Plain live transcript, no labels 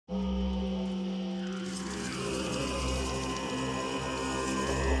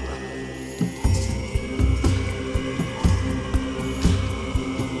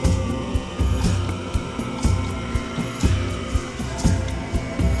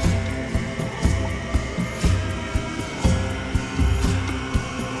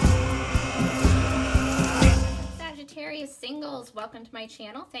Singles, welcome to my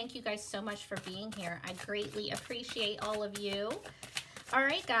channel. Thank you guys so much for being here. I greatly appreciate all of you. All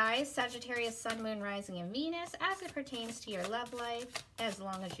right, guys, Sagittarius, Sun, Moon, Rising, and Venus, as it pertains to your love life, as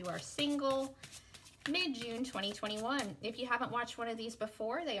long as you are single, mid-June 2021. If you haven't watched one of these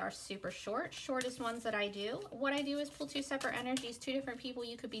before, they are super short, shortest ones that I do. What I do is pull two separate energies, two different people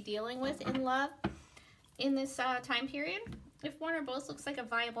you could be dealing with in love in this time period. If one or both looks like a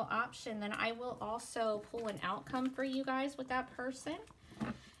viable option, then I will also pull an outcome for you guys with that person.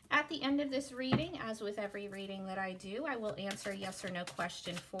 At the end of this reading, as with every reading that I do, I will answer a yes or no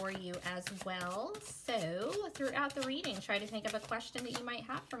question for you as well. So throughout the reading, try to think of a question that you might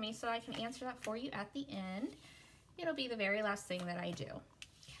have for me so I can answer that for you at the end. It'll be the very last thing that I do.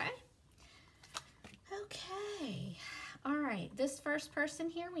 Okay? Okay. All right, this first person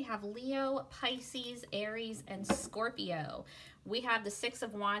here, we have Leo, Pisces, Aries, and Scorpio. We have the Six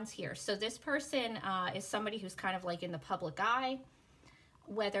of Wands here. So this person is somebody who's kind of like in the public eye,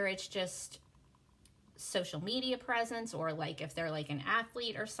 whether it's just social media presence or like if they're like an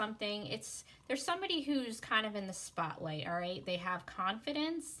athlete or something. There's somebody who's kind of in the spotlight, all right? They have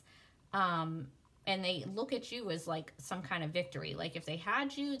confidence, and they look at you as like some kind of victory. Like if they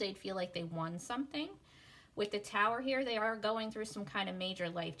had you, they'd feel like they won something. With the Tower here, they are going through some kind of major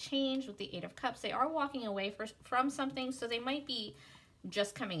life change. With the Eight of Cups, they are walking away from something, so they might be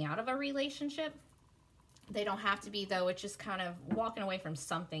just coming out of a relationship. They don't have to be, though. It's just kind of walking away from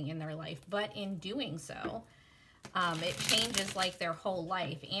something in their life. But in doing so, it changes like their whole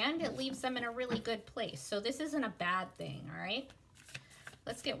life, and it leaves them in a really good place. So this isn't a bad thing, all right?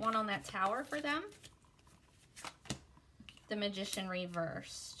 Let's get one on that Tower for them. The Magician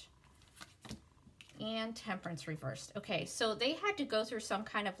reversed. And Temperance reversed. Okay, so they had to go through some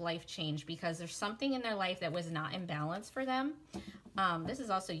kind of life change because there's something in their life that was not in balance for them. This is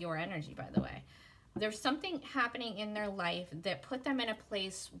also your energy, by the way. There's something happening in their life that put them in a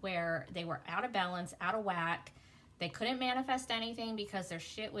place where they were out of balance, out of whack. They couldn't manifest anything because their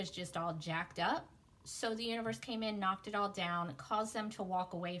shit was just all jacked up. So the universe came in, knocked it all down, caused them to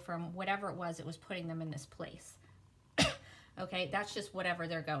walk away from whatever it was putting them in this place. Okay, that's just whatever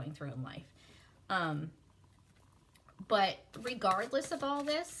they're going through in life. But regardless of all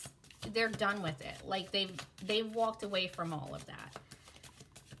this, they're done with it. Like they've walked away from all of that.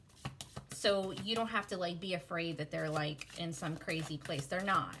 So you don't have to like be afraid that they're like in some crazy place. They're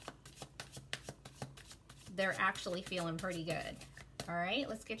not. They're actually feeling pretty good. All right,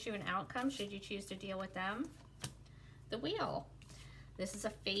 let's get you an outcome should you choose to deal with them. The Wheel. This is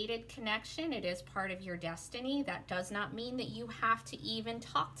a fated connection. It is part of your destiny. That does not mean that you have to even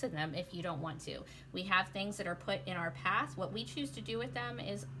talk to them if you don't want to. We have things that are put in our path. What we choose to do with them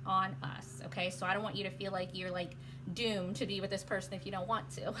is on us, okay? So I don't want you to feel like you're like doomed to be with this person if you don't want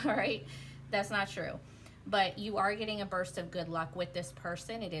to, all right? That's not true. But you are getting a burst of good luck with this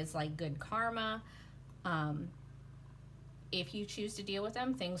person. It is like good karma. If you choose to deal with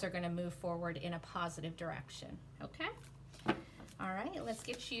them, things are going to move forward in a positive direction, okay? All right, let's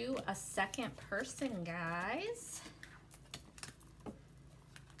get you a second person, guys.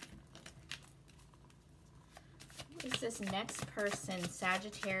 Who is this next person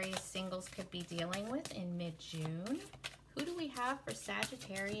Sagittarius singles could be dealing with in mid-June? Who do we have for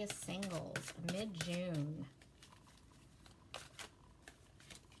Sagittarius singles mid-June? The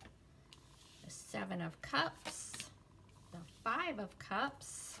Seven of Cups, the Five of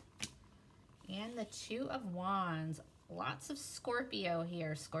Cups, and the Two of Wands. Lots of Scorpio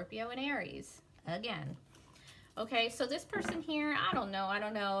here. Scorpio and Aries. Again. Okay, so this person here, I don't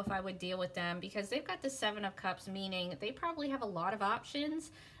know if I would deal with them because they've got the Seven of Cups, meaning they probably have a lot of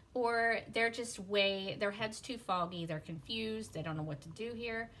options, or they're just their head's too foggy. They're confused. They don't know what to do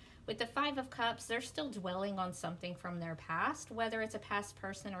here. With the Five of Cups, they're still dwelling on something from their past, whether it's a past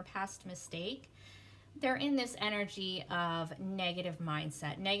person or past mistake. They're in this energy of negative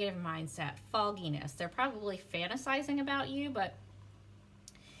mindset, fogginess. They're probably fantasizing about you, but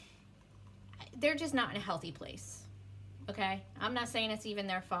they're just not in a healthy place, okay? I'm not saying it's even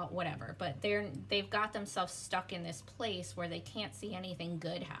their fault, whatever, but they've got themselves stuck in this place where they can't see anything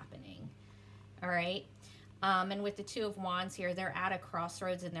good happening, all right? And with the Two of Wands here, they're at a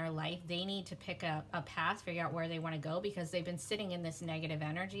crossroads in their life. They need to pick a path, figure out where they want to go because they've been sitting in this negative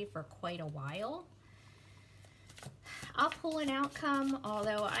energy for quite a while. I'll pull an outcome,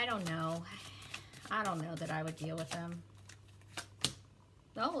 although I don't know that I would deal with them.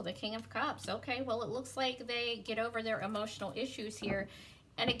 Oh, the King of Cups. Okay, well, it looks like they get over their emotional issues here.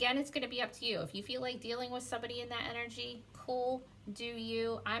 And again, it's going to be up to you. If you feel like dealing with somebody in that energy, cool, do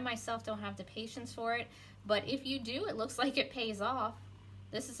you. I myself don't have the patience for it. But if you do, it looks like it pays off.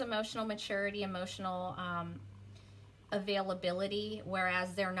 This is emotional maturity, emotional availability,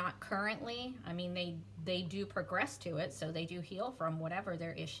 whereas they're not currently. I mean, they do progress to it, so they do heal from whatever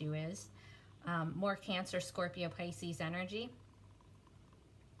their issue is. More Cancer, Scorpio, Pisces energy.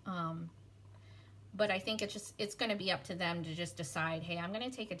 But I think it's going to be up to them to just decide, hey, I'm going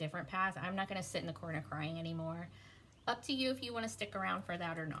to take a different path. I'm not going to sit in the corner crying anymore. Up to you if you want to stick around for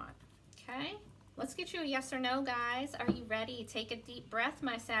that or not. Okay? Let's get you a yes or no, guys. Are you ready? Take a deep breath,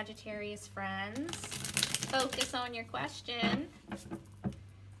 my Sagittarius friends. Focus on your question.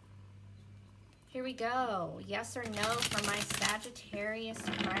 Here we go. Yes or no for my Sagittarius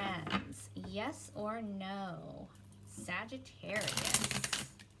friends. Yes or no? Sagittarius.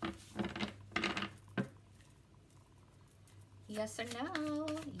 Yes or no?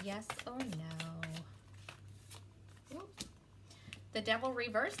 Yes or no? Whoop. The Devil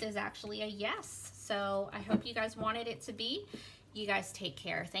reversed is actually a yes. So I hope you guys wanted it to be. You guys take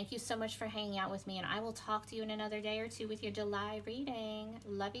care. Thank you so much for hanging out with me, and I will talk to you in another day or two with your July reading.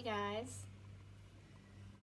 Love you guys.